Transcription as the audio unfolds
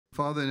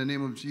Father, in the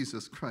name of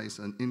Jesus Christ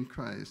and in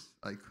Christ,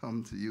 I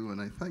come to you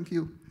and I thank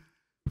you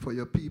for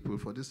your people,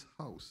 for this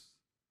house,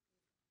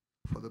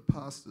 for the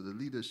pastor, the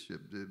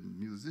leadership, the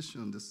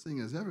musicians, the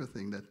singers,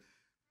 everything, that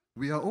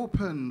we are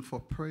open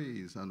for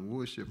praise and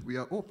worship. We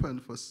are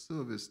open for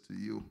service to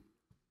you,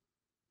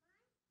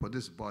 for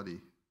this body.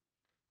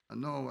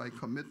 And now I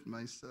commit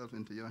myself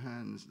into your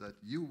hands, that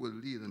you will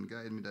lead and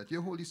guide me, that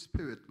your Holy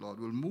Spirit, Lord,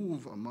 will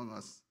move among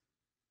us.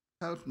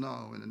 Help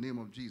now in the name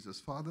of Jesus.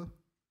 Father,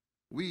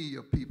 we,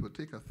 your people,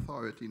 take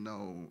authority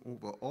now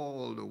over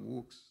all the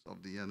works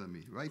of the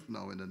enemy, right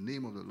now in the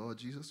name of the Lord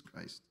Jesus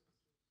Christ.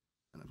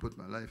 And I put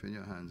my life in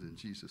your hands in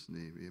Jesus'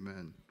 name.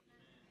 Amen.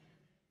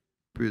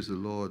 Praise the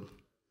Lord.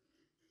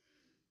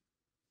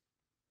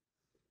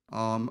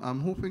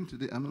 I'm hoping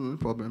today, I'm having a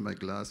problem with my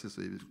glasses,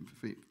 so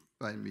if you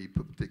find me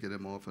taking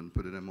them off and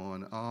putting them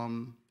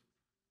on.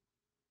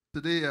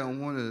 Today I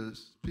want to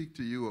speak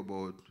to you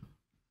about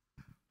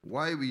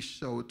why we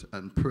shout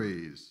and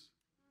praise.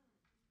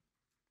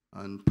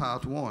 And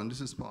part one,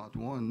 this is part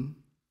one.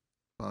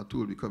 Part two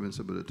will be coming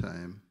some other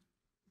time.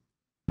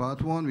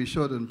 Part one, we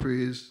shout and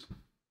praise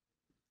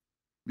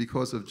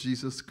because of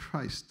Jesus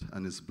Christ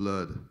and his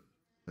blood.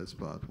 That's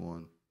part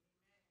one.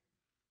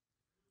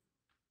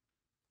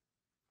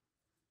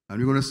 And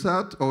we're going to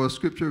start our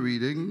scripture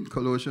reading,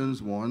 Colossians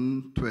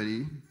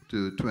 1:20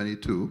 to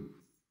 22.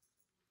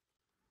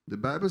 The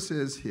Bible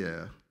says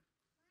here,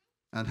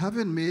 and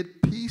having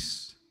made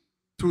peace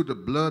through the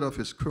blood of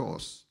his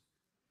cross,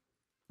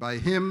 by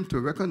him to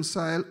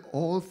reconcile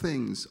all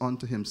things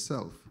unto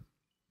himself.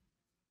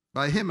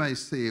 By him I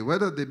say,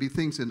 whether they be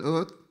things in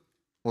earth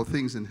or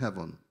things in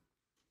heaven.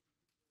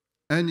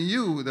 And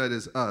you, that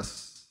is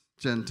us,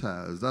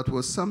 Gentiles, that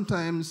was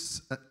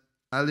sometimes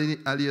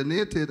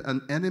alienated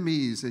and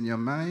enemies in your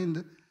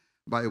mind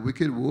by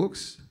wicked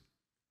works,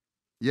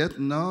 yet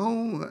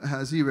now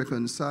has he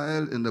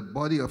reconciled in the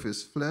body of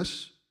his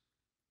flesh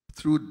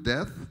through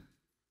death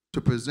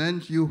to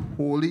present you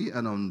holy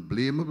and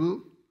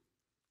unblameable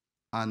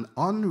and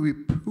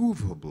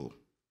unreprovable.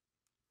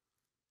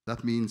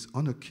 That means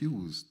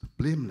unaccused,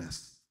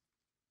 blameless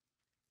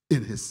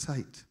in his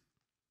sight.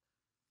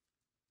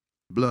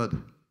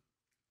 Blood.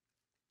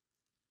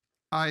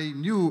 I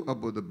knew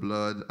about the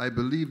blood, I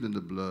believed in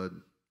the blood,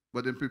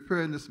 but in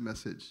preparing this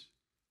message,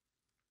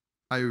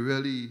 I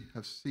really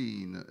have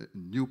seen a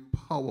new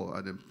power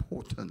and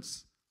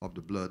importance of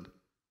the blood.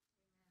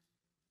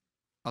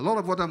 A lot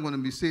of what I'm going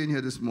to be saying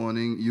here this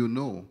morning, you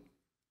know.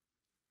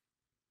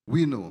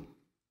 We know.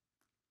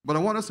 But I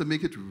want us to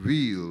make it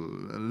real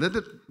and let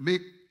it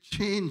make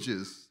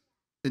changes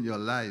in your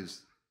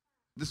lives.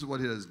 This is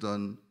what it has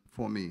done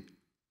for me.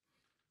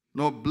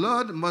 Now,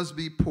 blood must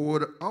be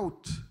poured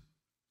out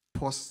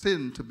for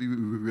sin to be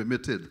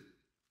remitted.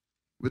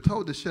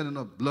 Without the shedding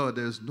of blood,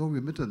 there is no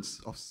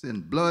remittance of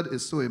sin. Blood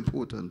is so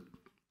important.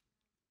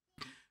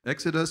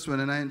 Exodus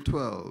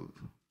 29:12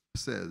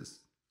 says,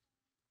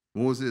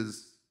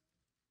 Moses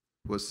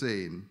was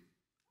saying,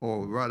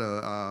 or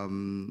rather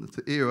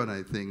to Aaron,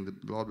 I think,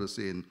 the Lord was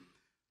saying,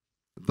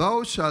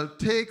 thou shalt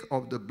take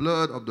of the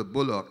blood of the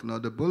bullock. Now,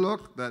 the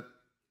bullock that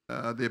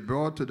they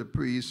brought to the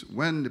priest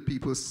when the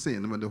people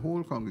sinned, when the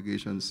whole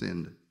congregation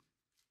sinned.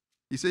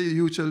 He said,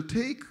 you shall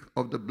take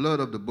of the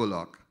blood of the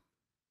bullock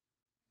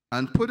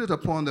and put it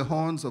upon the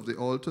horns of the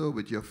altar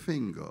with your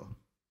finger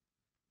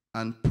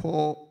and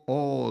pour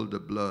all the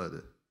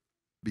blood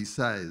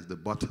besides the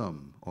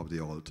bottom of the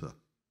altar.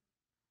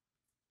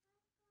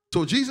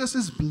 So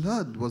Jesus'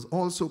 blood was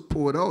also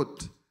poured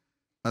out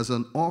as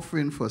an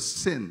offering for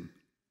sin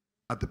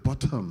at the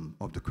bottom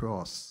of the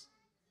cross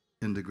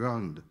in the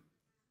ground.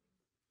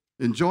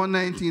 In John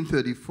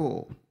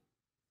 19:34,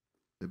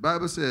 the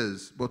Bible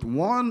says, but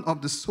one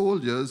of the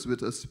soldiers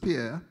with a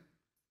spear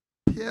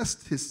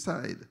pierced his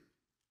side,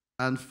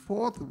 and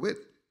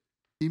forthwith,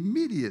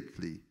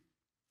 immediately,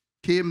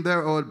 came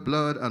there out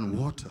blood and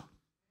water.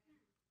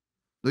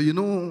 Now, you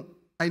know,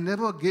 I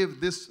never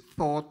gave this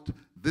thought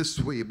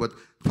this way, but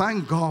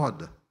thank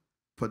God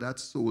for that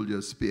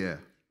soldier's spear.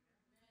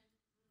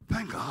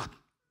 Thank God.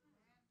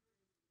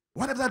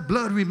 What if that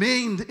blood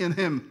remained in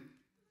him?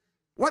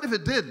 What if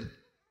it did?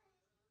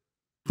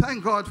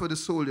 Thank God for the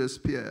soldier's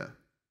spear.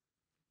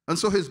 And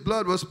so his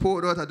blood was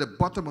poured out at the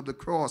bottom of the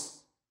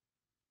cross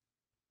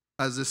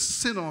as the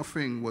sin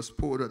offering was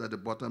poured out at the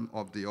bottom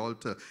of the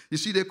altar. You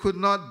see, they could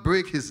not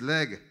break his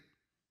leg.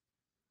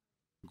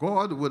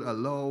 God would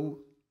allow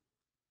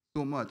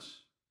so much,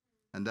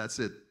 and that's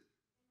it.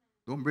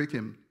 Don't break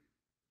him.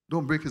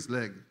 Don't break his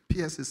leg.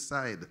 Pierce his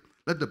side.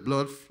 Let the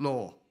blood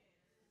flow.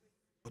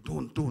 But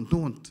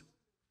don't.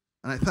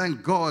 And I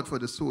thank God for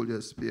the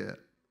soldier's spear.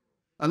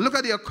 And look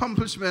at the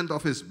accomplishment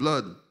of his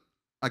blood.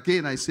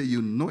 Again, I say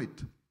you know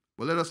it.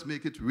 But let us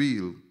make it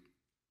real.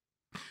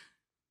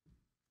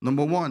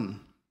 Number one,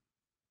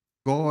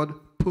 God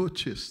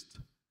purchased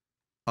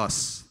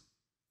us.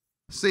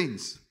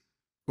 Saints,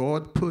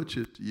 God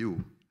purchased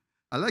you.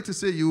 I like to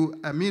say you,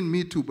 I mean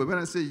me too, but when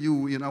I say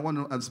you,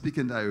 I'm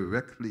speaking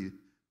directly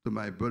to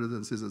my brothers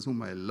and sisters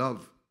whom I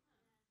love.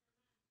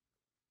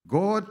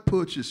 God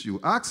purchased you.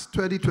 Acts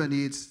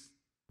 20:28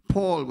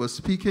 Paul was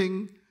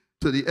speaking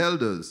to the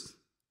elders.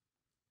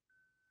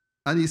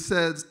 And he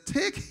says,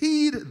 take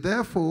heed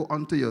therefore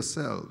unto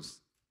yourselves.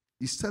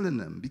 He's telling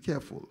them, be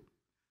careful.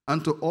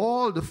 And to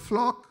all the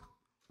flock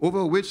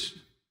over which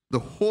the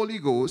Holy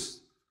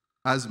Ghost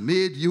has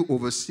made you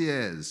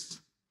overseers,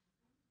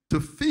 to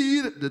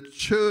feed the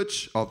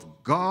church of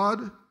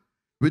God,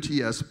 which he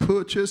has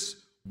purchased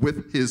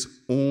with his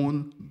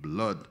own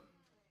blood.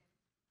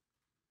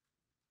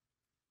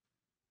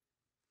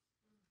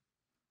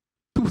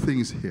 Two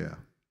things here.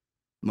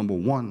 Number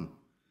one,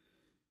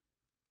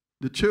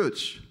 the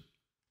church.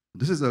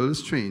 This is a little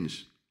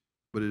strange,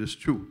 but it is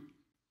true.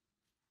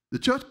 The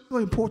church is so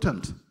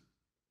important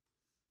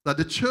that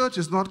the church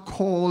is not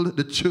called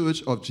the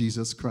church of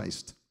Jesus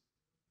Christ.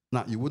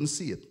 Now, you wouldn't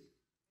see it.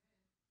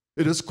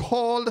 It is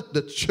called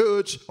the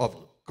church of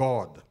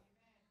God.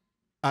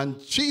 And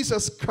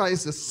Jesus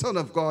Christ, the Son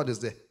of God, is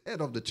the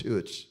head of the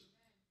church.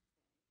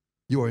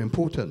 You are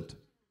important.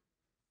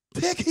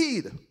 Take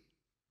heed.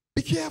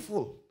 Be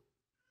careful.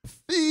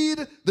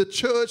 Feed the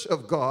church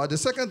of God. The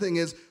second thing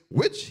is,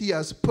 which he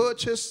has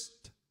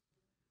purchased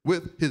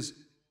with his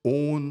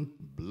own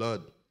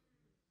blood.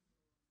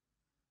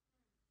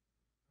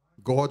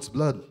 God's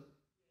blood.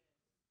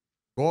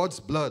 God's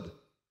blood.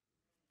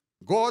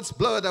 God's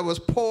blood that was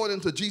poured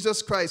into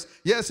Jesus Christ.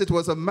 Yes, it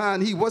was a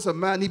man. He was a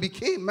man. He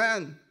became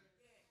man.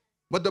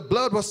 But the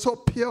blood was so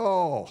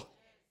pure.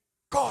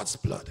 God's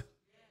blood.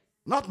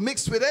 Not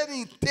mixed with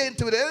any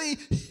taint, with any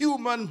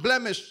human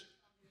blemish.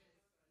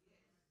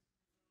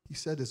 He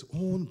said his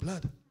own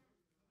blood.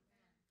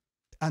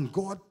 And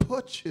God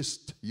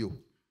purchased you.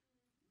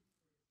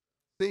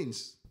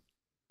 Saints,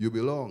 you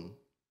belong.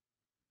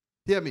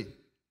 Hear me.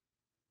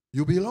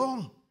 You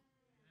belong.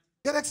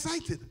 Get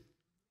excited.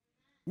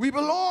 We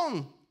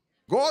belong.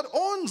 God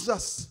owns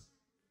us.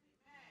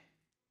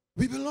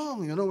 We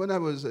belong. You know, when I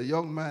was a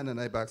young man and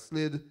I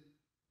backslid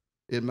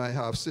in my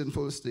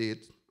half-sinful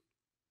state,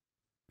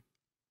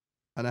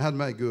 and I had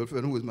my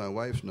girlfriend, who is my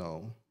wife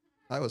now,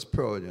 I was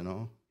proud, you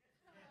know.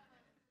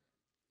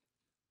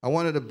 I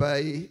wanted to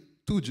buy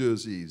 2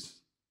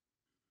 jerseys,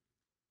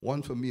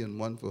 one for me and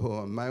one for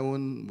her. And my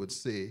own would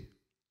say,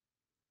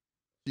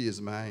 she is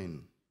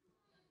mine.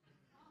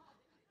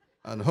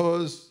 And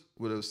hers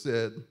would have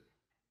said,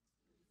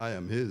 I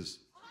am his.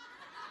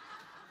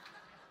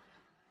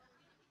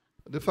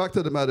 The fact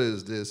of the matter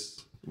is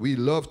this: we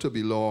love to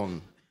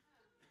belong.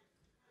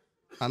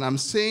 And I'm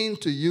saying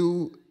to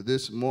you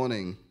this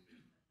morning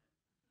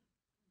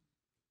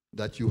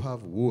that you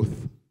have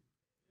worth.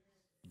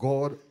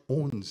 God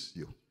owns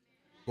you.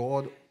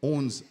 God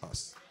owns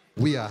us.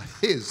 We are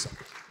his.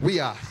 We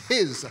are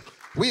his.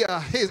 We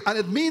are his. And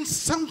it means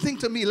something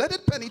to me. Let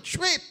it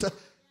penetrate.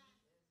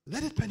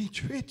 Let it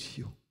penetrate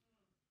you.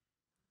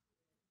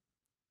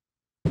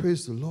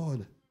 Praise the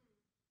Lord.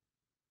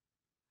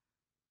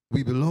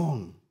 We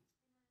belong.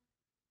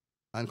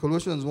 And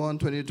Colossians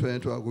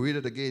 1:20-22, I'll read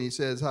it again. He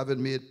says,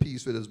 having made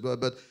peace with his blood.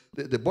 But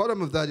the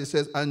bottom of that, he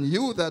says, and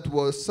you that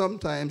were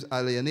sometimes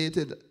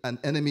alienated and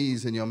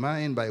enemies in your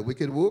mind by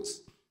wicked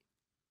works,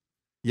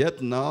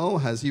 yet now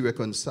has he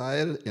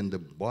reconciled in the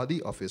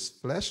body of his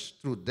flesh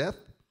through death,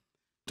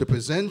 to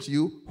present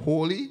you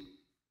holy,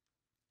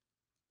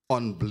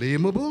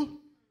 unblameable,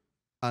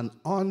 and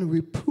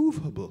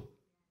unreprovable.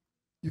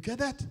 You get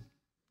that?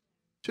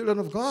 Children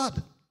of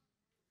God,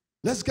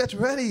 let's get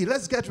ready.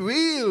 Let's get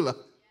real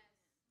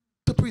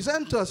to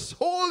present us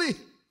holy,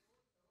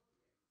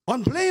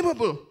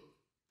 unblameable,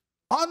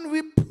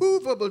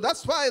 unreprovable.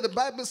 That's why the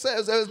Bible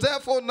says there is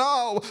therefore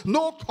now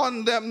no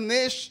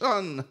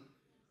condemnation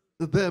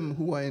to them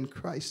who are in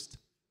Christ.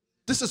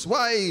 This is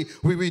why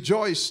we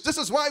rejoice. This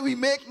is why we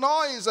make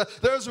noise.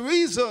 There's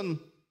reason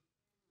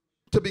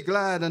to be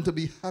glad and to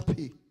be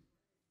happy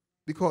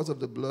because of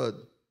the blood.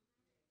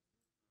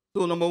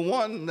 So number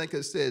one, like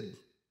I said,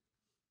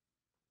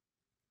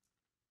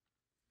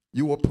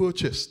 you were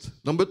purchased.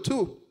 Number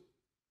two,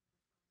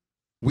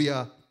 we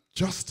are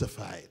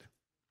justified.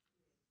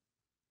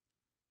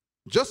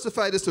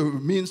 Justified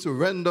means to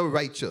render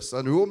righteous.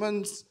 And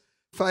Romans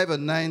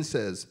 5:9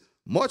 says,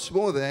 much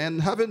more than,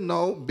 having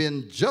now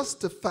been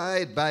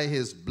justified by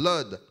his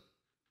blood,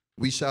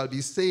 we shall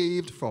be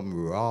saved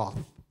from wrath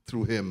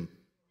through him.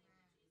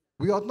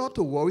 We ought not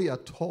to worry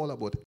at all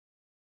about it.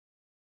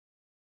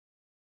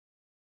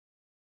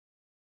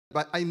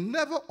 But I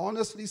never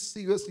honestly,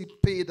 seriously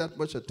paid that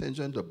much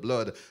attention to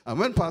blood. And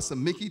when Pastor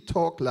Mickey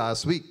talked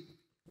last week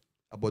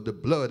about the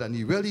blood, and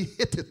he really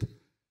hit it.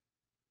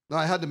 Now,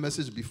 I had the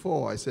message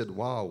before. I said,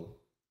 wow,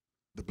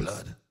 the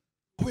blood.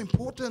 How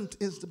important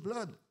is the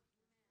blood?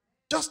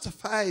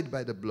 Justified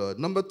by the blood.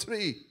 Number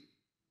three,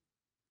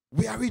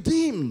 we are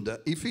redeemed.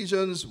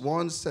 Ephesians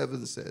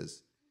 1:7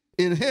 says,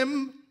 in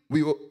him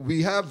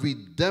we have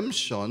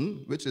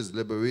redemption, which is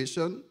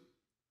liberation,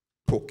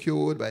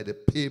 procured by the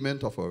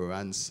payment of a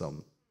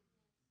ransom.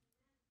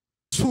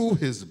 Through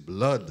his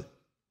blood,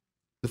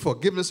 the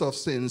forgiveness of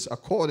sins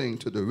according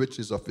to the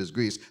riches of his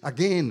grace.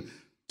 Again,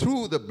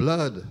 through the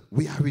blood,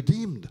 we are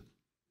redeemed.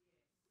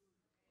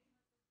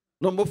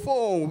 Number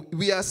four,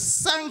 we are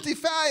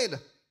sanctified.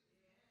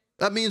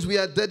 That means we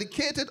are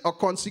dedicated or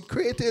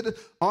consecrated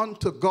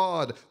unto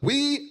God.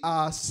 We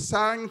are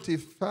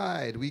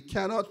sanctified. We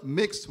cannot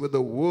mix with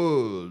the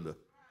world.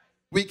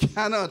 We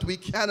cannot, we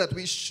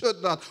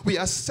should not. We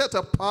are set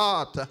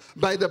apart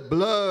by the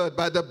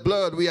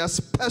blood, We are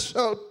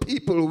special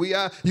people. We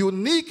are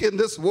unique in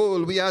this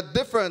world. We are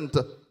different.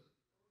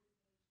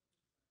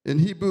 In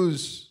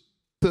Hebrews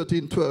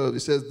 13:12, it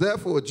says,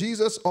 therefore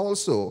Jesus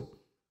also,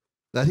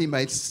 that he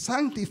might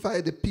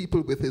sanctify the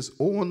people with his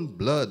own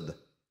blood,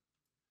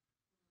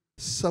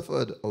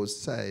 suffered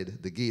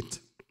outside the gate.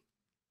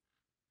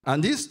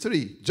 And these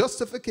three,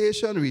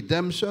 justification,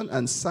 redemption,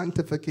 and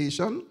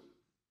sanctification,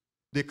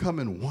 they come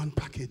in one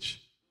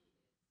package,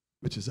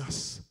 which is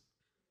us.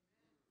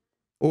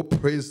 Oh,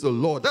 praise the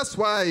Lord. That's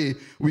why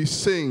we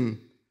sing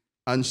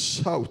and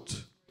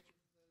shout.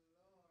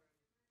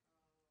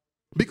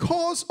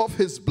 Because of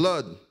his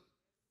blood,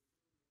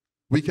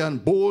 we can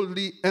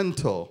boldly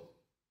enter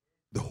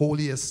the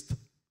holiest.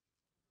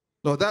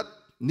 Now that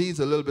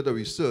needs a little bit of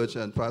research,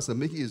 and Pastor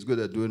Mickey is good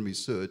at doing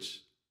research.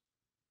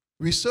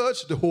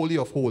 Research the Holy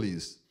of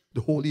Holies,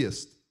 the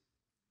holiest.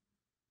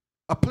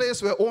 A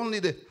place where only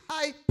the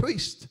high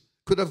priest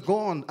could have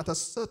gone at a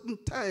certain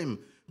time,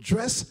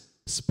 dressed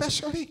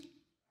specially.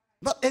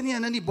 Not any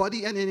and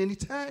anybody and in any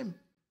time.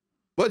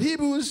 But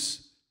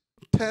Hebrews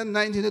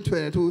 10:19 and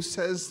 22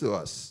 says to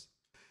us,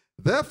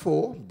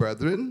 therefore,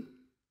 brethren,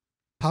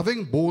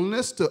 having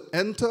boldness to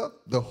enter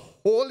the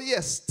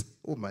holiest.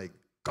 Oh my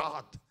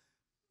God.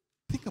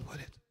 Think about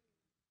it.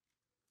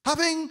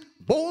 Having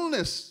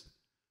boldness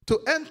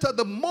to enter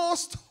the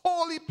most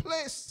holy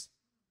place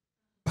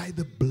by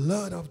the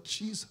blood of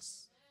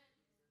Jesus.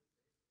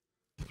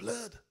 The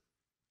blood.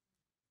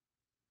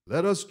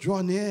 Let us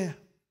draw near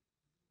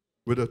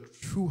with a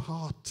true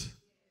heart,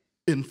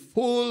 in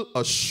full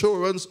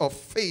assurance of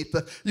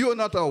faith. You're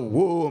not a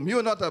worm.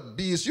 You're not a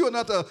beast. You're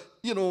not a,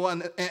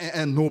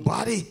 and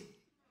nobody.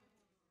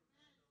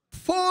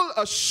 Full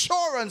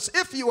assurance,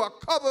 if you are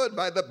covered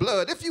by the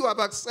blood, if you have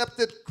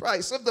accepted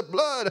Christ, if the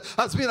blood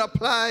has been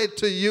applied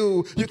to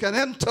you, you can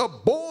enter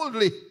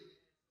boldly.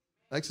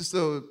 Like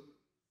Sister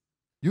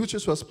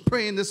Eustace was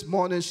praying this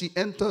morning, she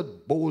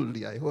entered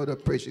boldly. I heard her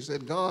pray. She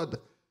said, God,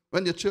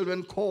 when your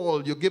children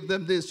call, you give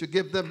them this, you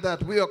give them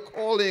that. We are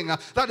calling.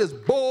 That is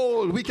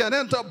bold. We can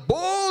enter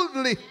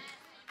boldly.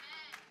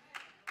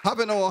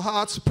 Having our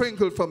hearts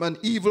sprinkled from an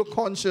evil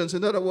conscience.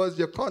 In other words,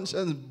 your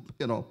conscience,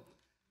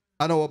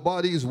 and our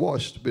body is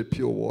washed with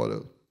pure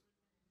water.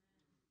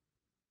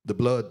 The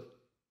blood.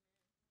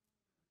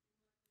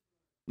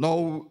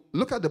 Now,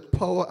 look at the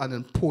power and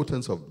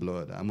importance of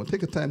blood. I'm going to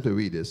take a time to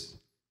read this.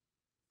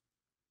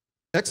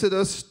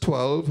 Exodus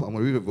 12, I'm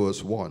going to read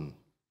verse 1.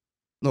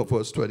 No,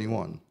 verse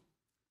 21.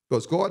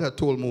 Because God had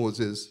told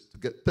Moses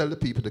to tell the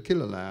people to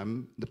kill a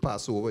lamb, the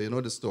Passover, you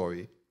know the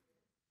story.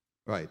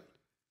 Right.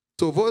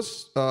 So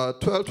verse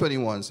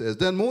 12:21 says,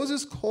 then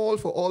Moses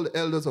called for all the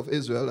elders of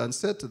Israel and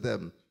said to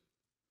them,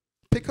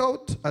 pick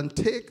out and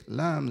take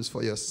lambs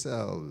for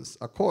yourselves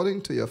according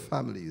to your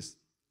families,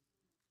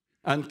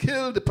 and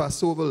kill the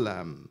Passover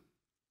lamb.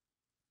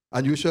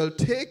 And you shall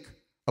take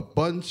a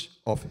bunch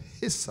of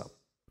hyssop,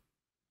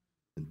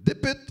 and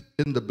dip it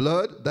in the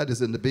blood that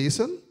is in the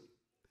basin,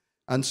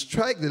 and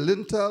strike the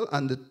lintel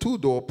and the two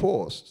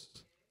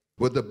doorposts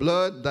with the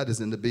blood that is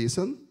in the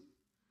basin.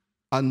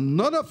 And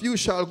none of you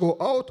shall go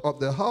out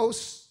of the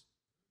house,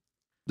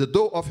 the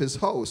door of his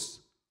house,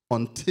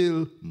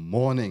 until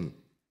morning.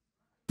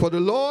 For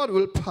the Lord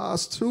will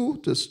pass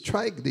through to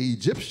strike the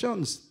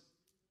Egyptians.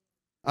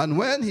 And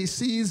when he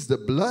sees the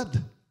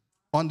blood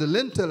on the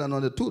lintel and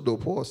on the two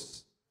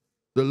doorposts,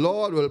 the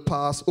Lord will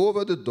pass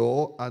over the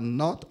door and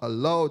not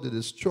allow the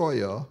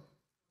destroyer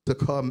to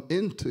come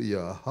into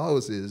your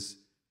houses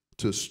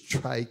to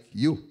strike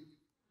you.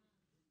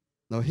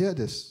 Now hear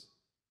this.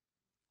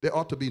 There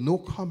ought to be no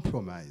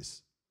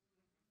compromise.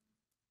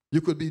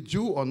 You could be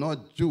Jew or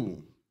not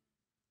Jew.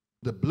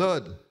 The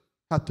blood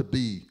had to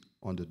be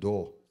on the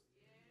door.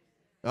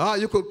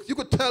 You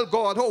could tell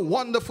God how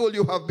wonderful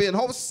you have been,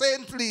 how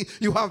saintly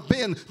you have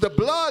been. The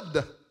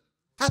blood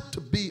had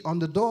to be on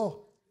the door.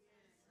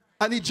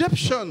 An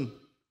Egyptian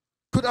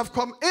could have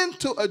come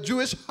into a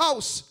Jewish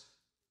house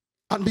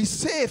and be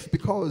safe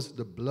because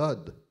the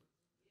blood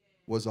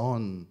was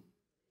on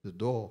the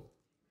door.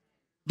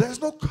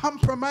 There's no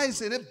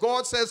compromising. If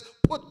God says,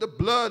 put the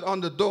blood on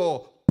the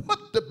door,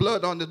 put the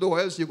blood on the door,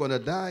 else you're going to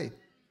die.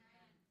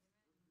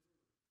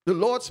 The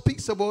Lord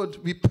speaks about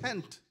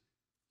repent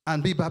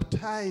and be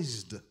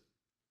baptized.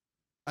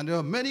 And there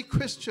are many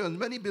Christians,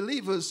 many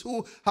believers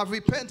who have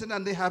repented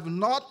and they have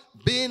not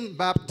been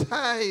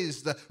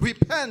baptized.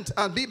 Repent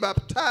and be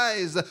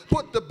baptized.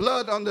 Put the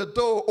blood on the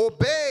door.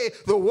 Obey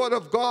the word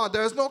of God.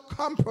 There is no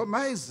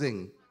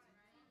compromising.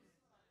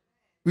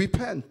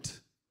 Repent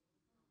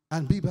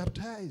and be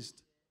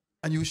baptized,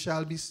 and you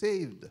shall be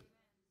saved.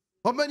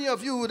 How many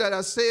of you that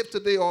are saved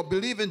today or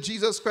believe in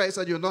Jesus Christ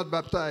and you're not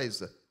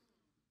baptized?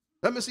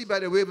 Let me see by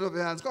the waving of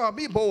your hands. Come on,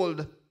 be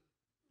bold.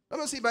 Let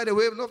me see by the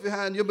waving of your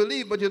hand. You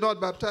believe, but you're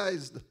not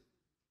baptized.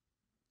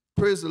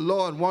 Praise the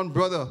Lord. One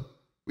brother,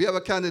 We have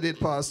a candidate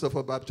pastor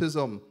for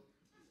baptism.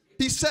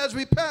 He says,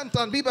 repent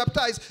and be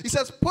baptized. He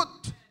says, put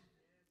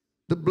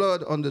the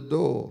blood on the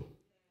door.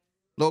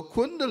 Now,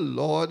 couldn't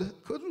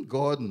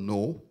God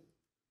know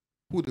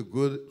who the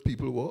good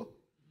people were?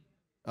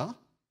 Huh?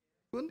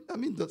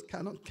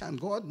 Can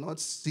God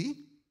not see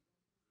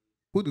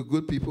who the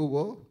good people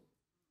were?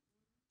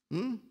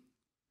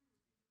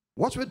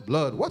 What's with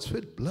blood? What's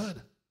with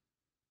blood?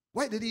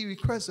 Why did he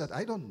request that?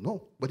 I don't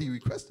know, but he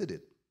requested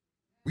it.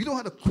 We don't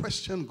have to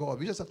question God.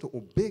 We just have to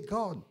obey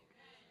God.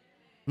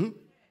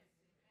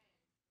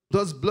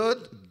 Does blood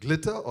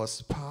glitter or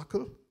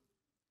sparkle?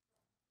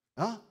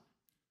 Huh?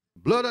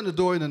 Blood on the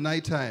door in the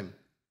nighttime.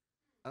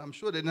 I'm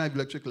sure they didn't have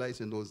electric lights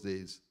in those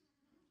days.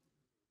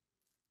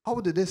 How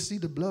did they see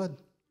the blood?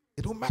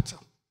 It don't matter.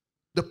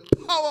 The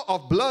power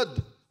of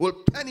blood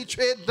will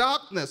penetrate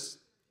darkness.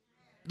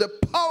 The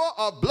power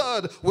of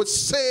blood would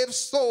save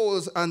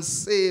souls and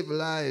save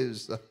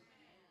lives.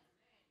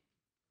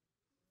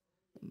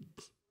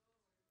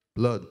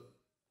 Blood.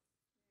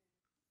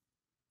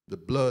 The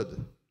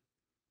blood.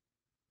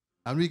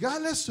 And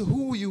regardless of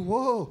who you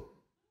were,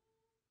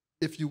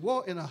 if you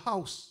were in a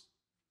house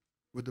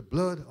with the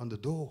blood on the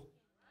door,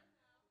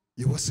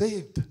 you were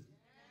saved.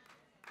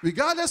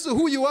 Regardless of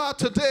who you are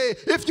today,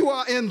 if you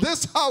are in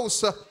this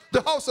house,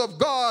 the house of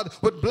God,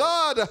 with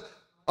blood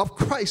of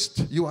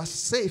Christ, you are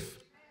safe.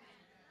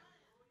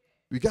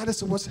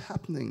 Regardless of what's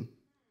happening.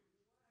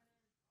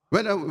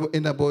 When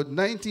in about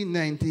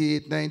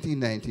 1998,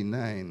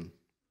 1999,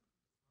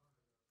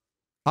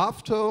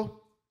 after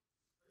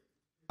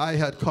I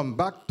had come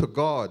back to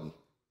God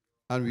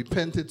and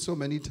repented so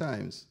many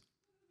times,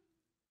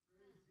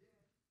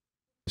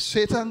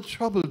 Satan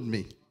troubled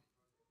me.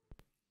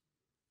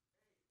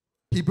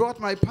 He brought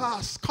my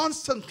past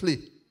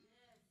constantly.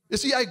 You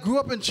see, I grew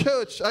up in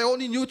church. I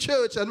only knew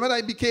church. And when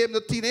I became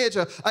a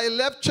teenager, I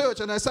left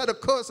church and I started to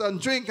curse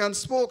and drink and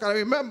smoke. And I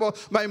remember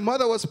my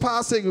mother was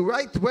passing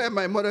right where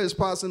my mother is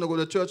passing to go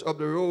to church up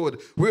the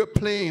road. We were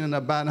playing in a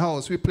band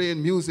house. We were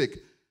playing music.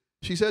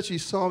 She said she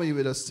saw me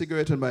with a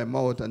cigarette in my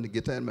mouth and the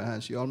guitar in my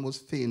hand. She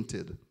almost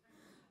fainted.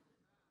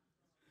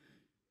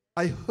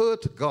 I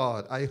hurt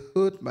God. I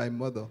hurt my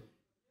mother.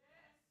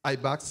 I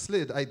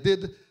backslid.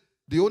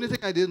 The only thing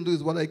I didn't do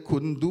is what I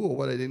couldn't do or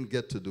what I didn't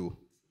get to do.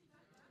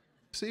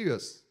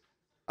 Serious.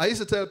 I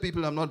used to tell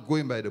people I'm not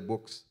going by the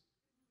books.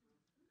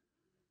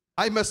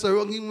 I messed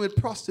around even with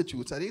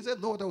prostitutes. I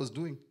didn't know what I was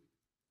doing.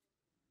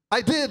 I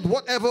did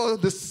whatever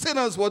the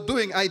sinners were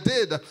doing, I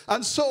did.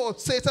 And so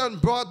Satan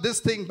brought this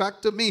thing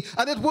back to me,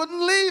 and it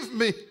wouldn't leave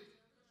me.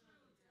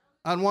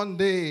 And one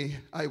day,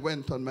 I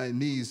went on my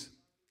knees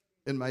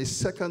in my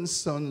second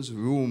son's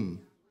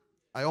room.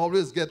 I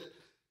always get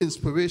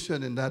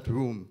inspiration in that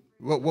room.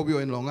 We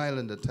were in Long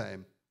Island at the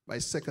time, my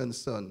second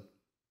son.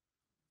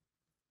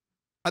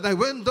 And I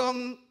went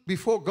down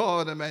before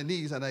God on my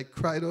knees, and I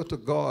cried out to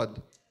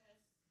God,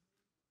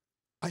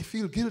 I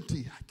feel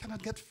guilty. I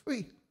cannot get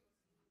free.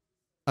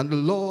 And the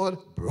Lord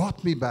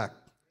brought me back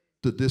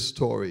to this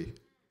story.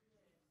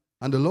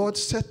 And the Lord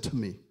said to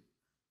me,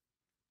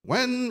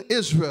 when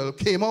Israel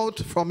came out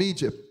from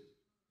Egypt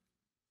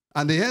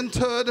and they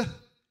entered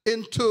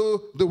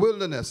into the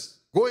wilderness,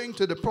 going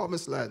to the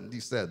promised land, he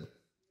said,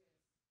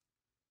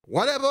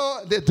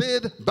 whatever they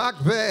did back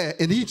there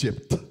in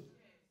Egypt,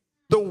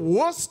 the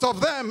worst of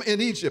them in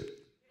Egypt,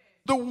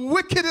 the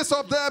wickedest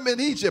of them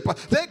in Egypt,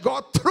 they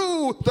got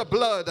through the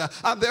blood,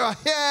 and they are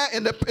here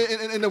in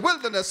the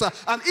wilderness,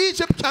 and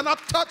Egypt cannot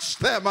touch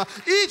them.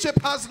 Egypt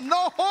has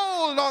no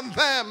hold on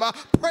them.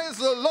 Praise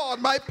the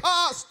Lord. My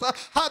past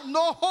had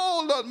no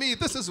hold on me.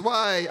 This is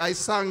why I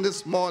sang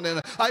this morning.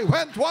 I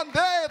went one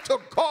day to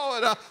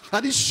God,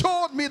 and he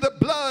showed me the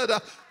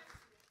blood.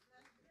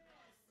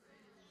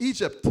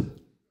 Egypt,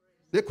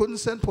 they couldn't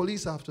send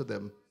police after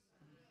them.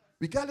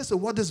 Regardless of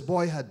what this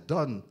boy had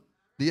done,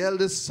 the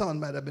eldest son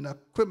might have been a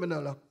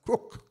criminal, a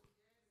crook,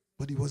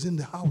 but he was in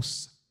the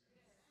house.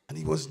 And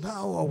he was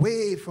now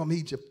away from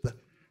Egypt.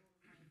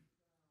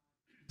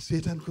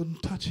 Satan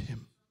couldn't touch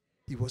him.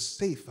 He was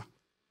safe.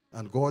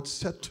 And God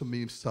said to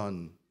me,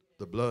 son,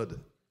 the blood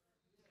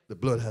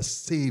has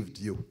saved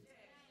you.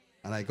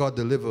 And I got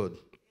delivered.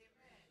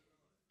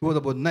 It was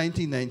about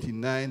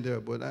 1999 there,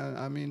 but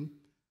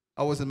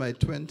I was in my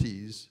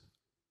 20s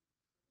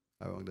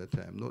around that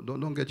time. No,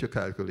 don't get your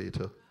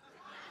calculator.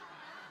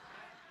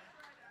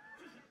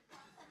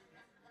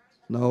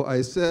 Now,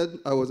 I said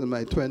I was in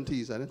my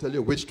 20s. I didn't tell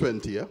you which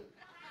 20, yeah?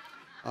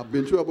 I've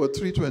been through about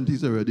 3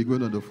 20s already,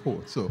 going on the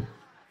 4th. So,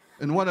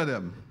 in one of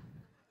them.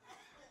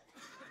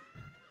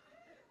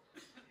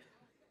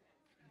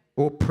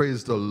 Oh,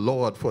 praise the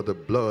Lord for the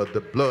blood,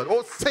 the blood.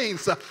 Oh,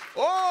 saints,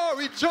 oh,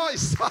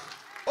 rejoice.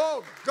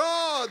 Oh,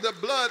 God, the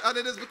blood. And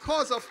it is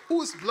because of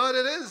whose blood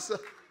it is.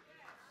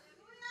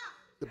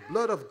 The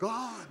blood of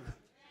God.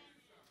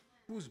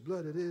 Whose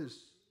blood it is.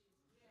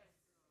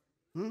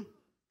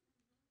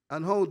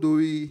 And how do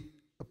we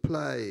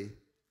apply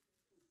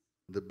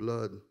the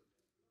blood?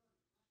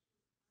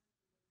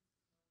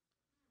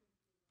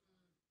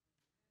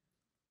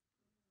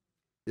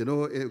 You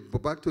know, go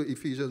back to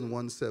Ephesians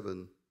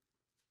 1:7.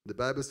 The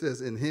Bible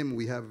says in him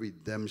we have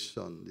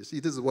redemption. You see,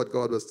 this is what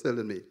God was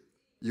telling me.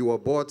 You were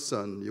bought,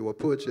 son. You were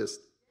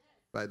purchased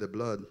by the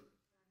blood.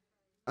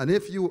 And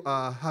if you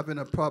are having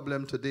a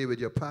problem today with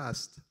your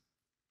past,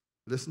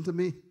 listen to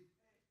me.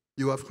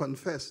 You have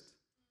confessed.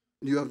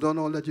 You have done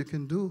all that you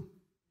can do.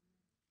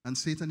 And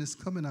Satan is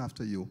coming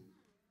after you.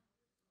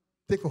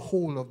 Take a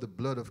hold of the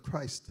blood of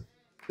Christ.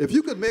 If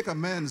you could make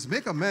amends,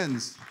 make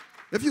amends.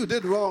 If you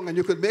did wrong and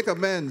you could make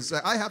amends,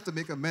 I have to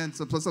make amends,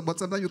 but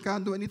sometimes you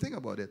can't do anything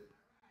about it.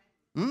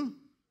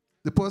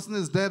 The person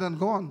is dead and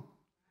gone.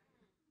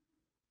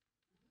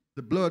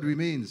 The blood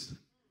remains.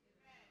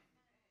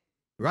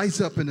 Rise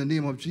up in the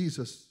name of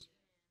Jesus.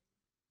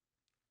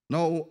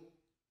 Now,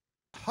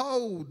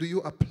 how do you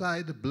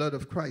apply the blood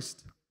of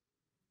Christ?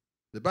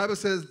 The Bible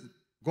says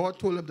God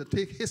told him to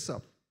take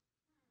hyssop.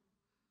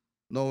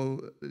 Now,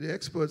 the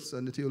experts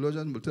and the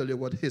theologians will tell you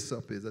what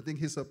hyssop is. I think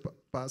hyssop,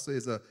 Pastor,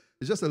 is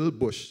just a little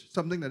bush,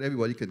 something that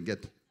everybody can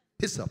get.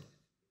 Hyssop.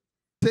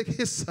 Take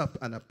hyssop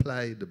and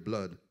apply the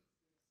blood.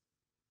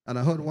 And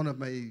I heard one of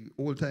my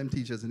old-time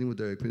teachers, the name of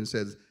Derek Prince,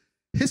 says,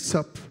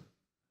 hyssop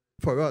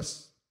for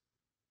us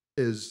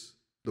is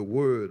the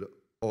word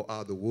or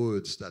are the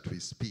words that we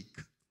speak.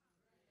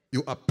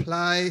 You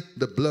apply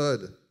the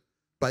blood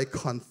by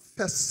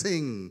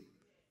confessing,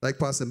 like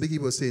Pastor Mickey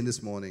was saying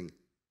this morning,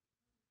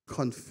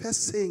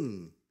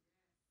 confessing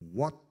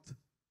what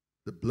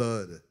the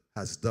blood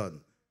has done.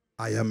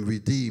 I am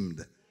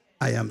redeemed.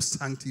 I am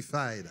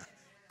sanctified.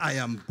 I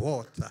am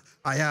bought.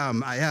 I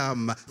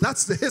am.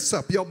 That's the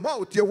hyssop. Your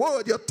mouth, your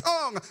word, your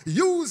tongue.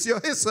 Use your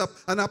hyssop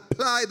and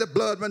apply the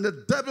blood when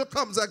the devil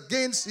comes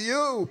against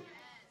you.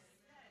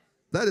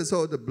 That is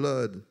how the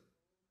blood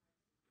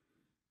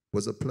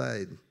was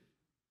applied.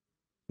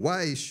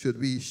 Why should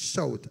we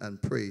shout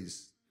and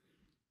praise?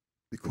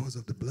 Because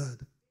of the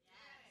blood.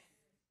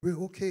 We're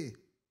okay.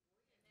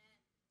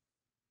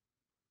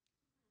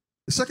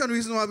 The second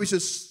reason why we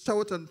should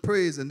shout and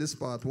praise in this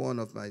part one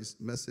of my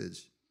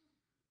message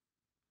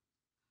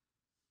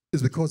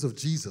is because of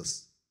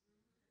Jesus,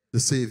 the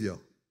Savior.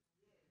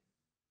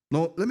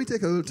 Now, let me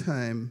take a little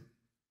time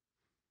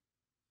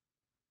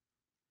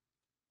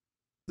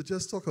to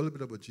just talk a little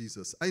bit about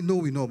Jesus. I know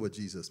we know about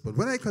Jesus, but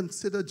when I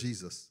consider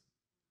Jesus,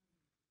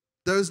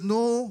 there's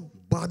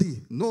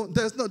nobody,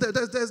 there's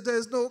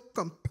no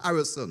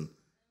comparison.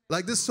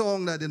 Like this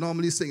song that they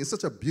normally sing, it's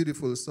such a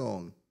beautiful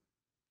song.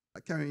 I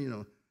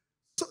can't,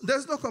 So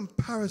there's no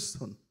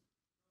comparison.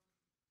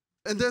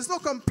 And there's no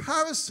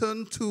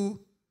comparison to,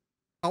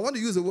 I want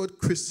to use the word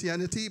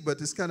Christianity, but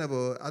it's kind of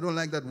I don't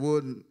like that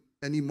word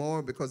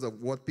anymore because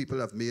of what people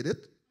have made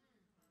it.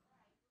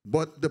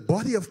 But the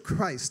body of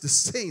Christ, the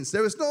saints,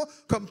 there is no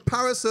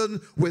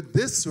comparison with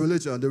this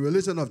religion, the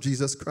religion of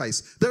Jesus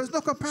Christ. There is no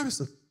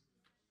comparison.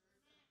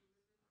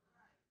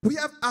 We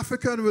have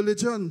African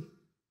religion.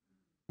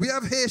 We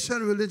have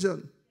Haitian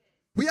religion.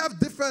 We have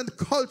different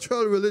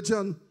cultural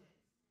religion.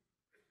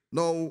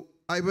 Now,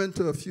 I went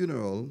to a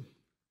funeral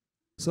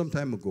some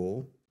time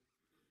ago,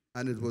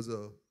 and it was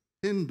a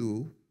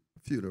Hindu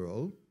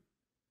funeral.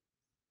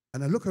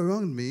 And I look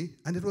around me,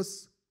 and it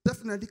was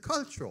definitely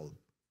cultural.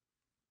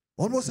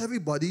 Almost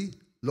everybody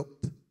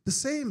looked the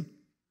same.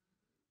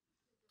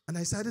 And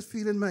I started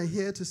feeling my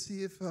hair to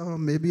see if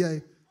maybe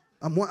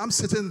I'm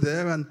sitting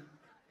there and,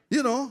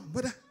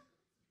 but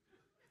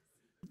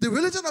the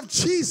religion of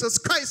Jesus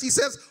Christ, he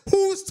says,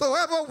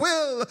 whosoever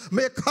will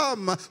may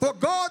come. For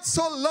God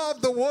so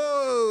loved the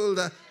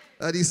world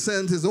that he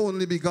sent his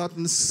only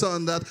begotten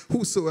Son, that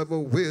whosoever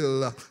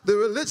will. The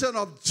religion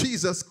of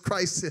Jesus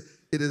Christ,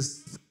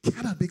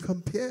 cannot be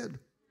compared.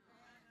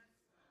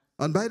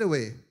 And by the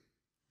way,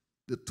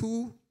 the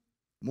two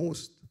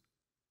most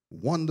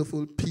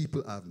wonderful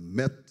people I've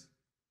met,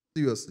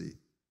 seriously,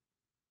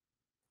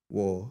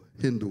 were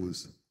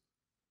Hindus.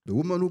 The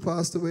woman who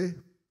passed away,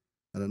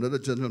 and another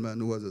gentleman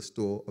who has a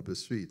store up the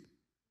street.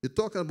 You're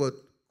talking about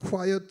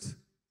quiet,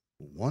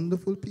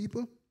 wonderful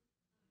people?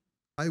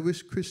 I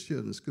wish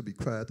Christians could be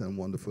quiet and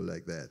wonderful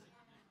like that.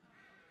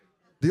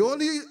 The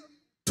only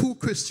two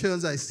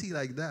Christians I see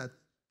like that,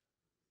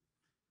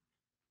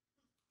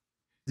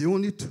 the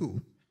only two,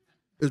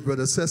 is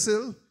Brother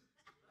Cecil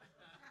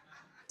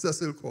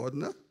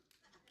Cordner,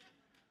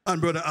 and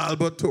Brother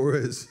Albert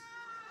Torres.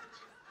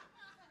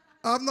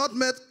 I've not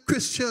met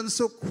Christians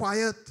so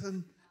quiet,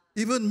 and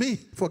even me,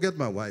 forget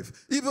my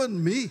wife,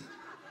 even me.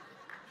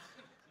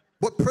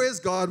 But praise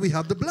God, we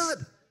have the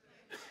blood.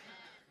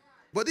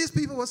 But these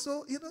people were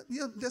so,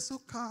 they're so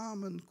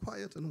calm and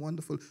quiet and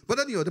wonderful. But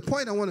anyhow, the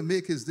point I want to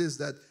make is this,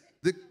 that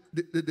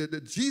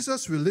the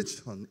Jesus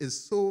religion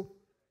is so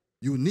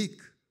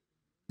unique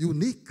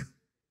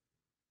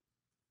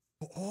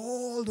for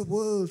all the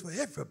world, for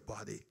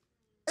everybody.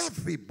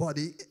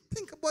 Everybody.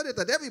 Think about it,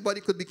 that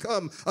everybody could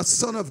become a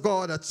son of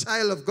God, a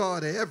child of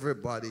God,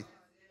 everybody.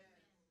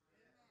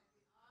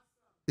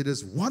 It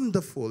is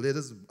wonderful. It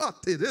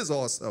is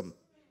awesome.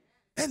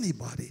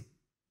 Anybody.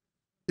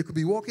 You could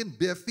be walking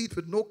bare feet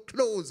with no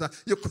clothes.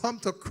 You come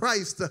to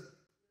Christ.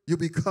 You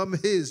become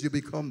his. You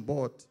become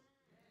bought.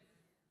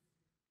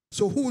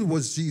 So who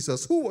was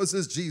Jesus? Who was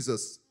this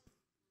Jesus?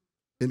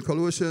 In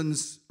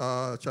Colossians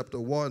chapter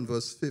 1,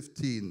 verse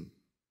 15,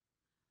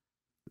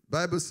 the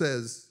Bible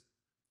says,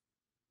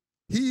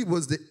 he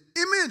was the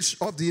image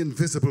of the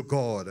invisible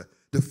God,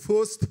 the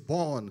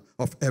firstborn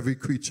of every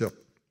creature.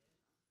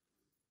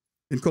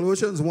 In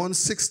Colossians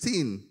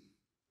 1:16,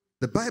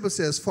 the Bible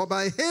says, for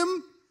by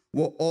him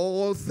were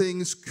all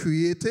things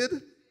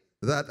created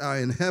that are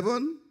in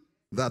heaven,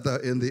 that are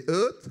in the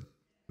earth,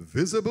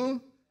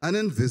 visible and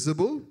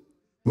invisible,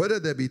 whether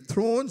there be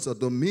thrones or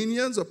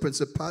dominions or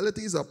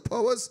principalities or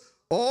powers,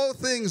 all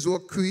things were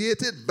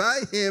created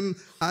by him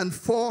and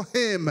for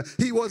him.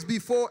 He was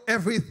before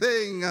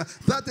everything.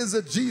 That is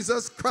the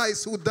Jesus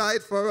Christ who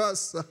died for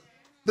us,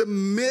 the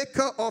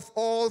maker of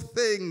all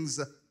things.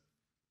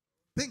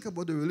 Think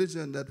about the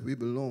religion that we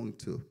belong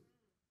to.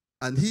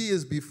 And he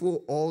is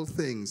before all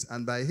things,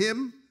 and by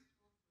him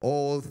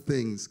all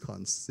things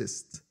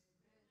consist.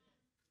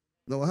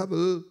 Now I have a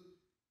little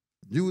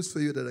news for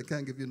you that I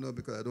can't give you now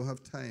because I don't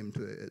have time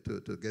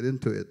to get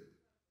into it.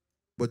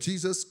 But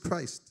Jesus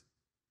Christ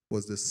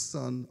was the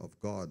Son of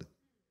God.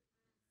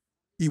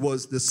 He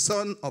was the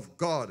Son of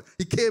God.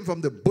 He came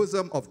from the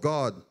bosom of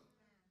God.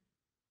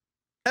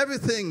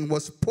 Everything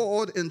was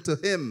poured into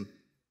him.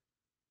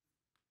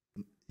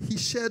 He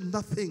shared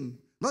nothing,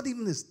 not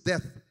even his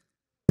death.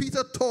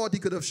 Peter thought he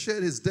could have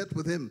shared his death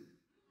with him.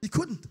 He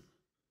couldn't.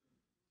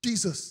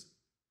 Jesus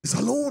is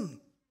alone,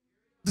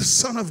 the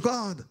Son of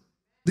God,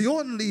 the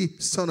only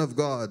Son of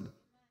God.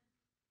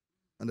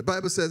 And the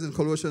Bible says in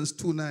Colossians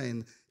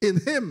 2:9, in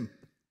him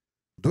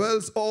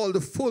dwells all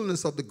the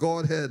fullness of the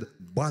Godhead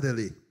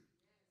bodily.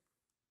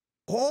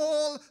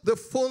 All the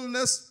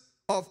fullness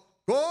of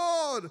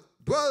God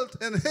dwelt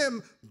in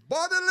him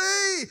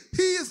bodily.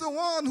 He is the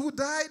one who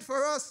died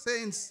for us,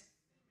 saints.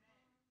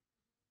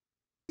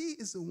 He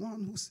is the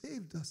one who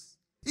saved us.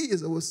 He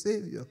is our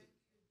Savior.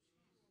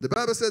 The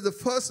Bible says the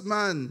first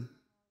man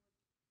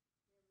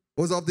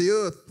was of the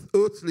earth,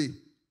 earthly.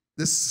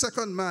 The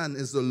second man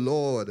is the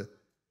Lord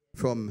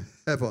from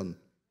heaven.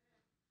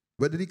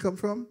 Where did he come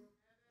from?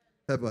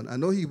 Heaven. I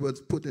know he was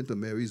put into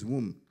Mary's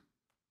womb.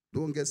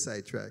 Don't get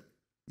sidetracked.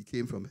 He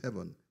came from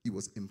heaven. He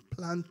was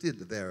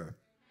implanted there.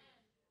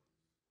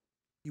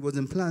 He was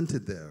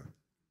implanted there.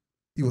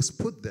 He was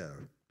put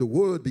there. The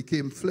Word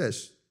became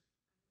flesh,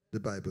 the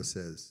Bible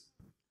says.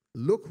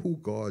 Look who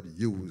God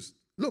used.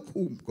 Look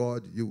whom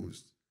God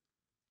used.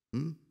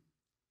 And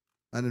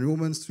in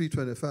Romans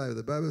 3:25,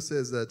 the Bible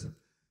says that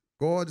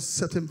God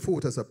set him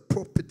forth as a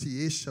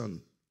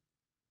propitiation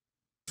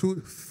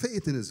through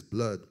faith in his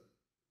blood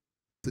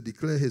to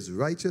declare his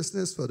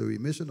righteousness for the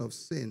remission of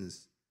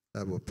sins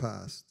that were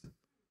past.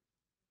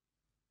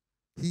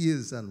 He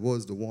is and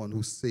was the one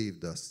who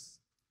saved us.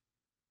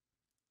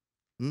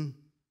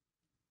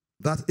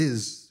 That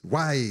is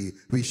why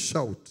we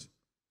shout.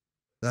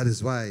 That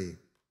is why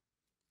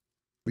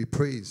we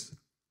praise.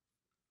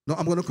 Now,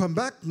 I'm going to come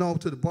back now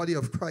to the body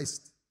of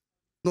Christ.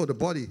 No, the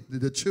body,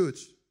 the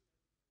church.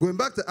 Going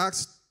back to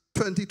Acts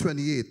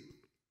 20:28,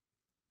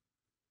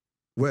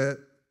 where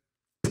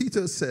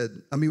Peter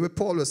said, where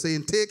Paul was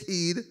saying, take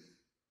heed,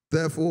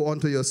 therefore,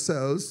 unto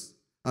yourselves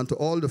and to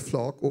all the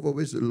flock over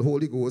which the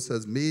Holy Ghost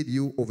has made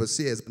you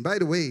overseers. And by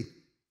the way,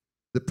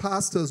 the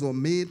pastors were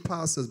made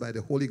pastors by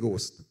the Holy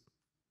Ghost.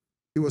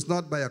 It was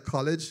not by a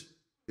college.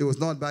 It was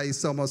not by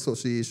some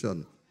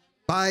association.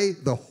 By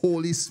the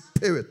Holy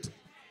Spirit.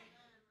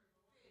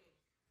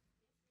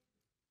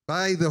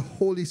 By the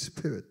Holy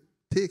Spirit.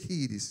 Take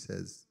heed, he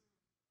says,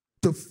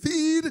 to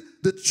feed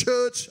the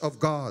church of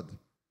God,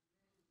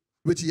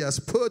 which he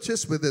has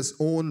purchased with his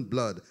own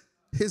blood.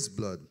 His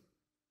blood.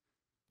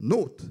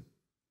 Note,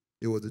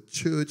 it was the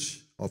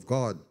church of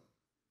God.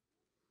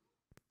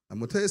 I'm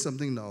going to tell you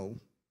something now.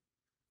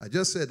 I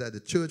just said that the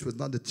church was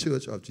not the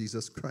church of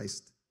Jesus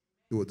Christ.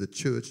 It was the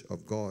church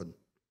of God.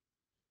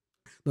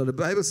 Now the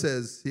Bible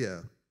says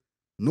here,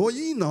 know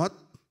ye not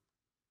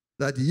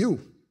that you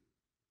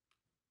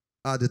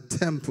are the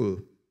temple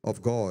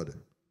of God,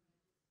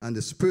 and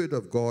the Spirit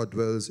of God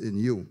dwells in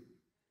you.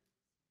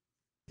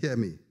 Hear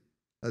me.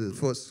 That is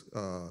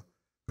 1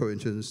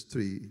 Corinthians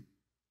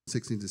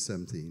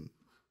 3:16-17.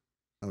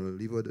 I'm going to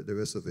leave out the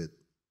rest of it.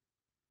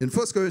 In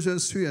 1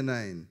 Corinthians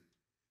 3:9,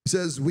 it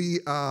says, we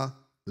are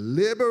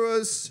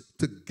laborers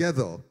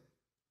together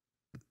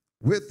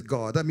with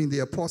God. I mean the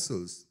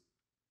apostles.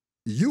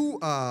 You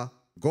are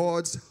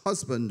God's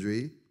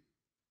husbandry.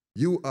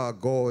 You are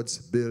God's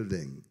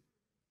building.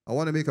 I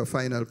want to make a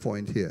final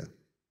point here.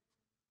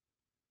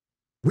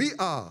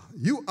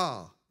 You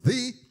are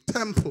the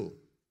temple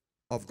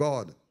of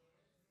God.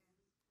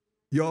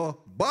 Your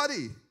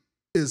body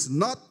is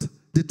not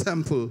the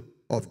temple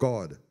of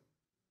God.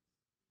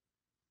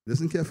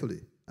 Listen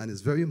carefully, and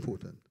it's very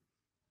important.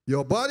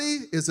 Your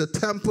body is a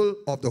temple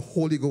of the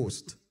Holy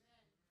Ghost.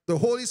 The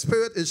Holy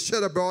Spirit is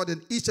shed abroad,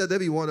 and each and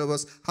every one of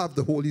us have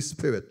the Holy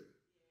Spirit.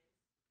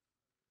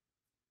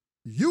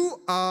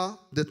 You are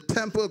the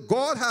temple.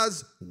 God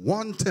has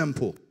one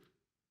temple,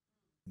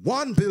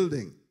 one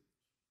building.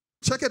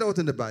 Check it out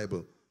in the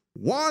Bible.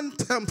 One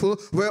temple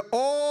where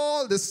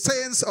all the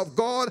saints of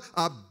God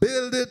are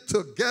builded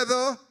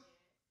together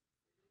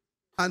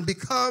and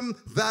become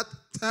that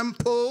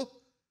temple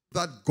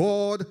that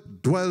God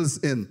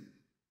dwells in.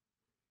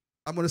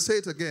 I'm going to say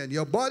it again.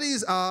 Your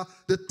bodies are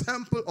the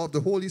temple of the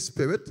Holy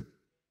Spirit.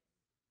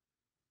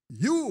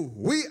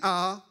 We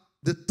are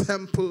the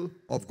temple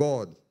of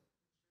God.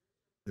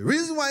 The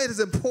reason why it is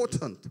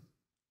important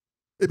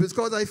is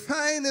because I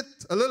find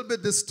it a little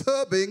bit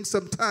disturbing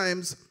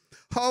sometimes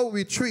how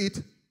we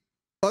treat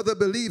other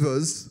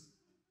believers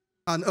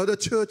and other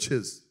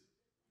churches.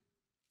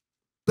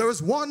 There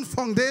is one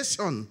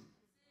foundation,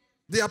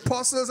 the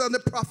apostles and the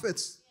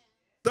prophets.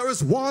 There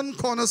is one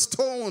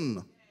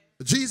cornerstone,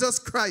 Jesus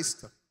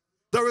Christ.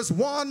 There is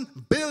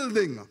one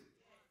building,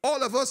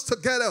 all of us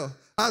together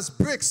as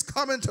bricks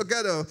coming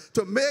together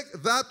to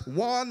make that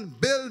one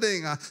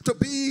building, to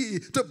be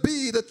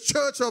the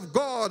church of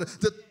God,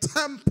 the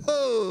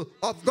temple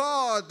of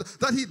God,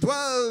 that he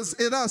dwells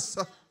in us.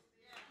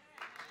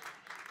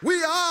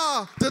 We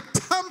are the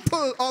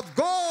temple of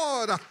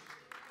God.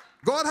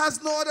 God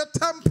has no other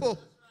temple.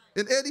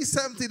 In AD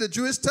 70, the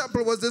Jewish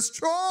temple was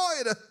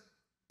destroyed.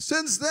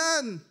 Since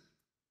then,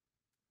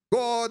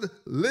 God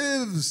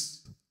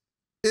lives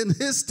in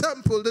his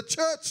temple, the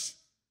church.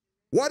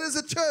 What is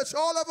the church?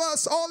 All of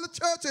us, all the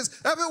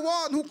churches,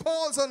 everyone who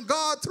calls on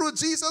God through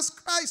Jesus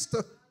Christ.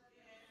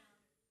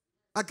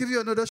 I'll give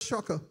you another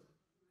shocker.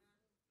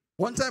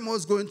 One time I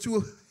was going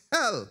through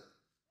hell.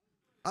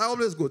 I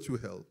always go through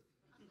hell.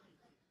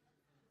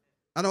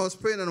 And I was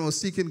praying and I was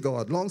seeking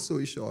God. Long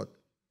story short,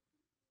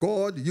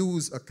 God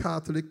used a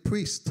Catholic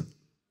priest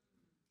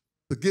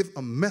to give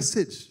a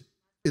message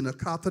in a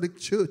Catholic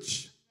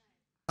church.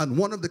 And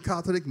one of the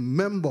Catholic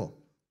members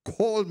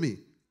called me,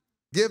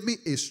 gave me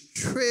a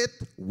straight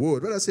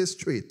word. When I say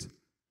straight,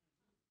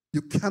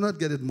 you cannot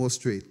get it more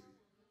straight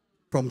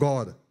from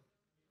God.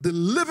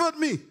 Delivered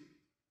me.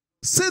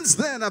 Since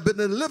then, I've been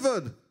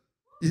delivered.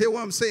 You hear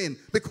what I'm saying?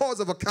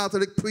 Because of a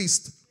Catholic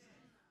priest.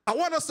 I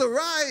want us to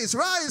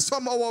rise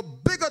from our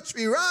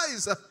bigotry,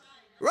 rise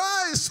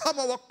from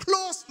our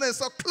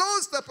closeness or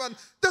closed up, and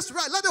just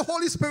right. Let the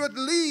Holy Spirit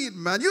lead,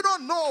 man. You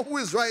don't know who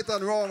is right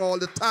and wrong all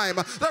the time.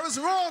 There is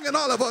wrong in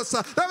all of us.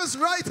 There is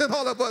right in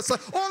all of us.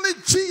 Only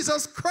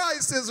Jesus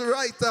Christ is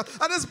right.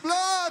 And his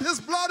blood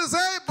is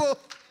able.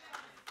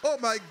 Oh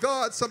my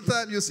God,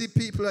 sometimes you see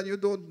people and you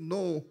don't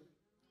know.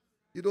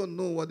 You don't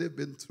know what they've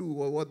been through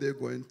or what they're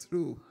going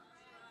through.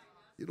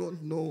 You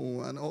don't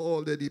know, and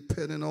all they're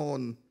depending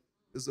on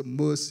is the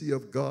mercy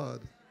of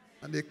God.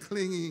 And they're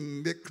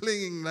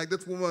clinging like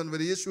that woman with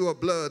the issue of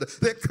blood.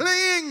 They're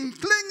clinging.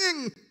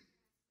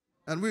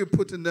 And we're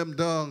putting them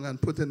down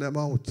and putting them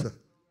out.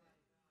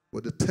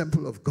 But the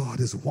temple of God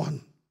is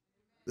one.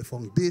 The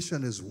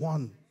foundation is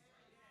one.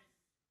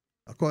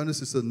 According to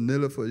Sister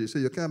Nillifer, you say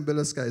you can't build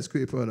a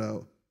skyscraper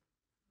now.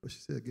 What she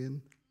say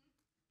again?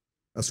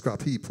 A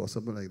scrap heap or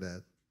something like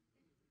that.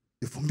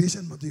 Your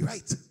foundation must be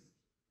right.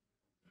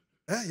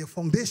 Your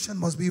foundation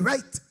must be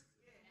right.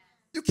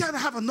 You can't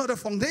have another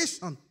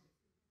foundation.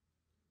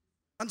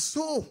 And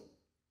so,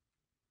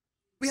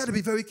 we have to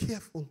be very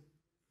careful.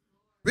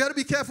 We have to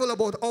be careful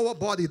about our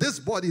body, this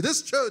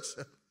church.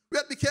 We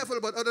have to be careful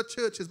about other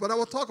churches. But I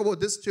will talk about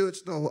this church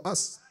now,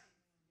 us.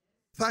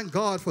 Thank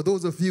God for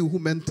those of you who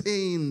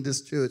maintain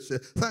this church.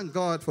 Thank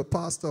God for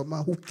Pastor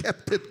Ma, who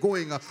kept it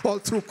going all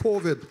through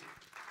COVID.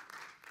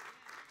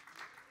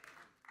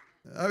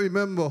 I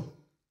remember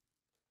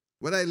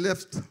when I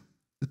left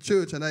the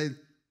church and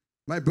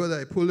my brother,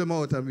 I pulled him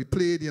out and we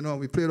played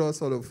all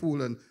sort of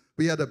fool, and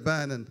we had a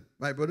band, and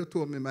my brother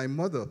told me, my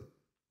mother,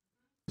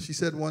 she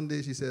said one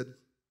day, she said,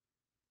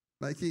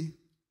 Mikey,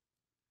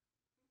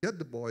 get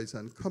the boys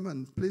and come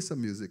and play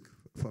some music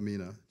for me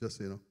now, just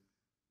so you know.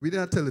 We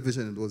didn't have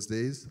television in those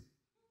days,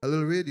 a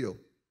little radio.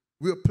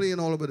 We were playing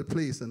all over the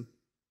place, and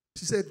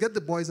she said, get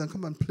the boys and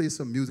come and play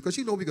some music, because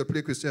she knew we could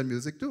play Christian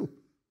music too.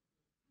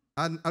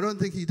 And I don't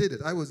think he did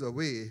it. I was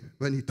away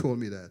when he told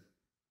me that.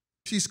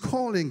 She's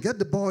calling, get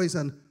the boys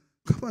and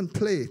come and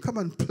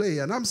play.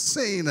 And I'm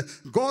saying,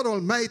 God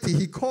Almighty,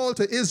 he called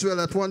to Israel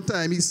at one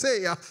time. He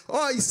said,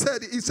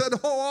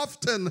 how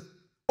often,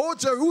 oh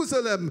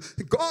Jerusalem,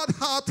 God's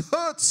heart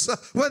hurts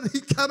when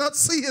he cannot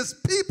see his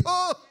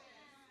people.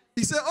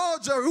 He said, oh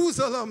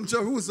Jerusalem,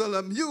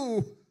 Jerusalem,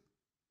 you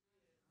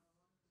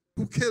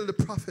who killed the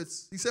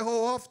prophets. He said,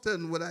 how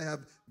often would I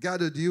have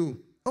gathered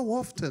you? How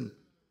often?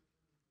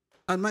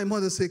 And my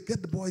mother said,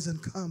 get the boys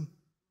and come.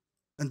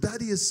 And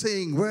Daddy is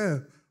saying,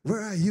 where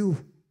are you?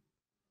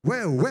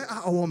 Where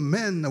are our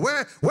men?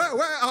 Where are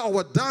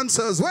our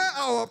dancers? Where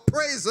are our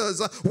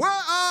praisers? Where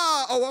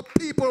are our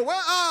people? Where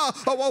are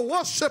our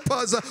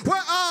worshipers? Where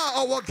are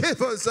our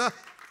givers?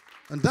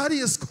 And Daddy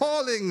is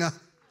calling,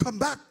 come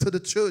back to the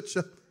church.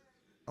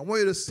 I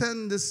want you to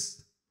send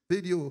this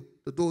video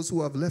to those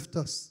who have left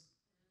us,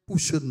 who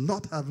should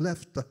not have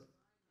left.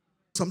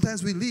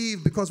 Sometimes we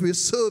leave because we're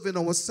serving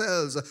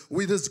ourselves.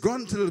 We're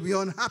disgruntled,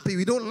 we're unhappy,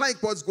 we don't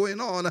like what's going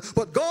on.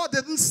 But God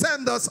didn't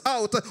send us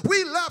out.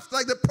 We left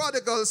like the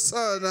prodigal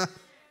son.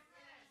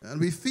 And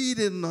we feed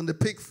in on the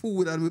pig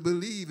food and we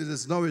believe it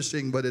is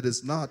nourishing, but it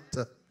is not.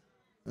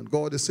 And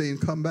God is saying,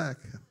 come back.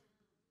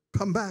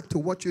 Come back to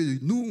what you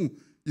knew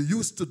you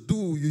used to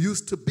do, you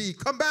used to be.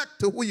 Come back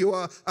to who you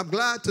are. I'm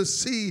glad to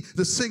see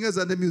the singers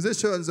and the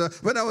musicians.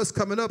 When I was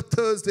coming up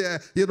Thursday,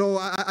 you know,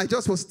 I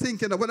just was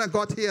thinking that when I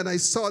got here and I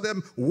saw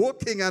them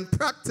working and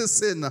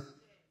practicing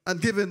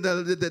and giving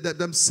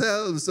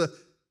themselves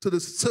to the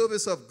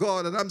service of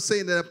God. And I'm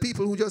saying there are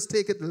people who just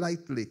take it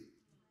lightly.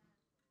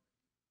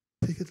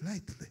 Take it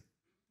lightly.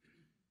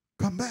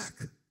 Come back.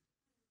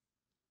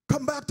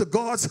 Come back to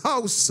God's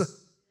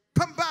house.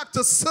 Come back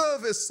to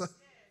service.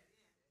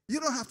 You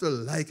don't have to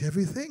like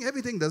everything.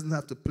 Everything doesn't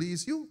have to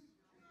please you.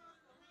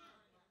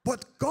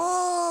 But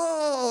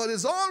God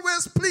is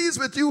always pleased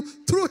with you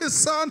through his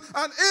Son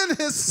and in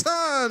his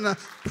Son.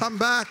 Come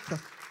back.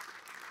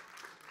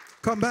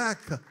 Come back.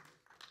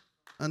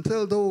 And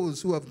tell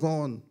those who have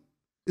gone,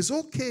 it's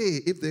okay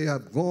if they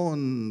have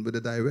gone with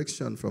a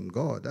direction from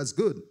God. That's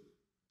good.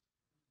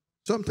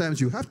 Sometimes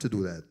you have to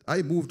do that.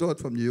 I moved out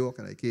from New York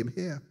and I came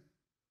here.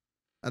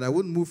 And I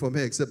wouldn't move from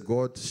here except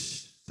God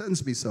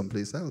sends me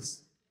someplace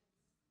else.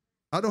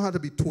 I don't have to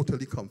be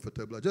totally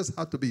comfortable. I just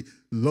have to be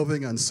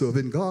loving and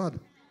serving God.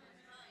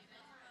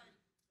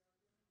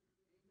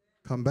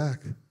 Come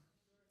back.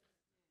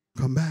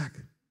 Come back.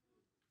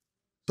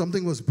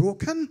 Something was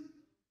broken.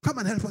 Come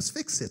and help us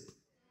fix it.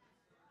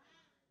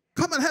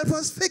 Come and help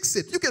us fix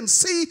it. You can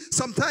see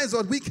sometimes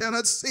what we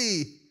cannot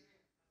see.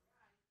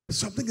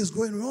 Something is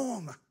going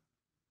wrong.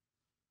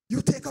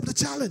 You take up the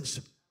challenge.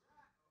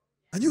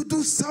 And you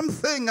do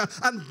something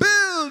and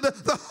build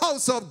the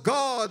house of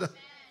God.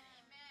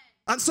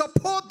 And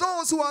support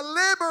those who are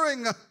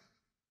laboring.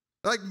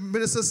 Like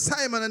Minister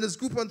Simon and his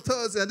group on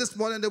Thursday. And this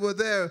morning they were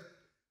there.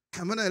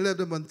 And when I left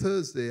them on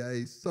Thursday,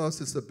 I saw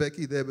Sister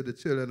Becky there with the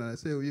children. And I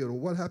said, well, you know,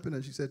 what happened?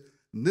 And she said,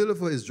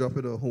 Nilifer is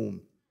dropping her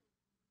home.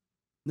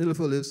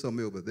 Nilifer lives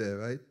somewhere over there,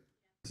 right?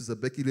 Sister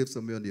Becky lives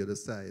somewhere on the other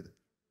side.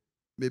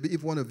 Maybe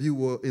if one of you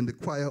were in the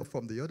choir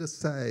from the other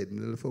side,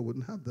 Nilifer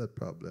wouldn't have that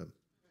problem.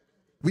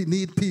 We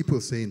need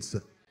people, saints.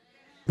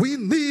 We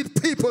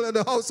need people in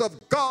the house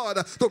of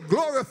God to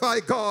glorify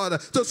God,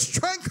 to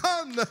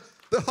strengthen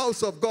the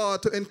house of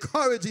God, to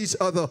encourage each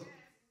other.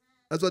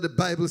 That's what the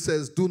Bible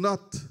says. Do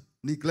not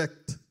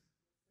neglect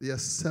the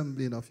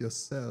assembling of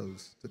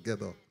yourselves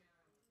together.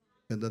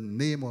 In the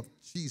name of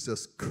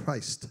Jesus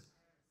Christ,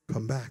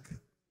 come back.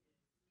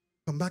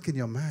 Come back in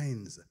your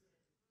minds.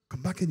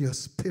 Come back in your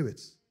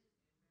spirits.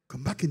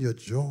 Come back in your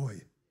joy.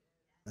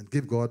 And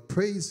give God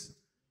praise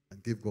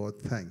and give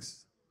God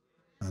thanks.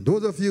 And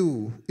those of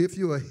you, if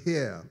you are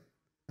here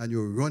and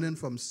you're running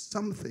from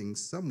something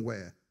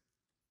somewhere,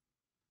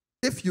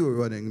 if you're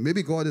running,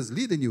 maybe God is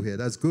leading you here,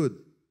 that's good.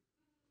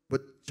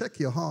 But check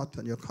your heart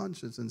and your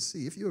conscience and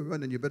see. If you're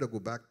running, you better go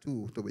back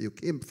to where you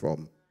came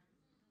from.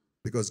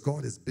 Because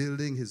God is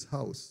building his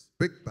house,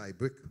 brick by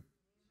brick,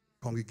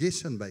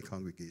 congregation by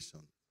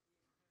congregation.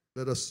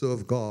 Let us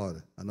serve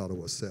God and not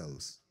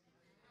ourselves.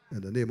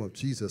 In the name of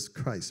Jesus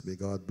Christ, may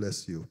God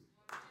bless you.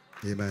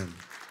 Amen.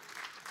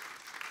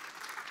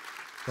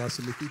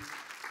 Pastor Mickey.